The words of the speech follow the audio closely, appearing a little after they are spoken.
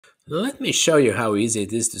Let me show you how easy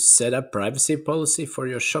it is to set up privacy policy for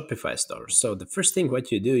your Shopify store. So the first thing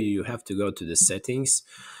what you do, you have to go to the settings,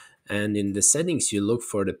 and in the settings you look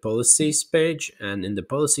for the policies page, and in the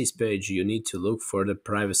policies page you need to look for the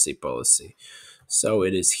privacy policy. So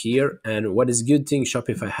it is here, and what is good thing,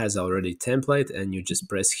 Shopify has already template, and you just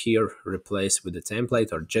press here, replace with the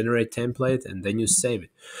template or generate template, and then you save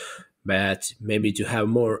it. But maybe to have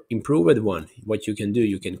more improved one, what you can do,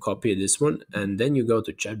 you can copy this one and then you go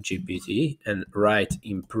to ChatGPT and write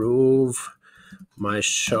improve my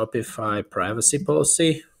Shopify privacy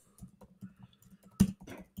policy.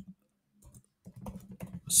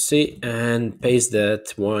 See, and paste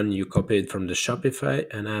that one you copied from the Shopify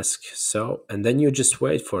and ask so, and then you just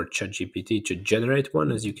wait for ChatGPT to generate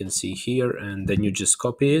one, as you can see here, and then you just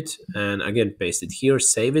copy it and again paste it here,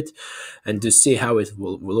 save it. And to see how it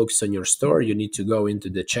looks on your store, you need to go into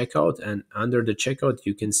the checkout, and under the checkout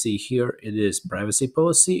you can see here it is privacy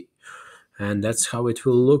policy, and that's how it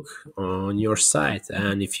will look on your site.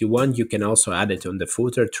 And if you want, you can also add it on the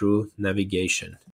footer through navigation.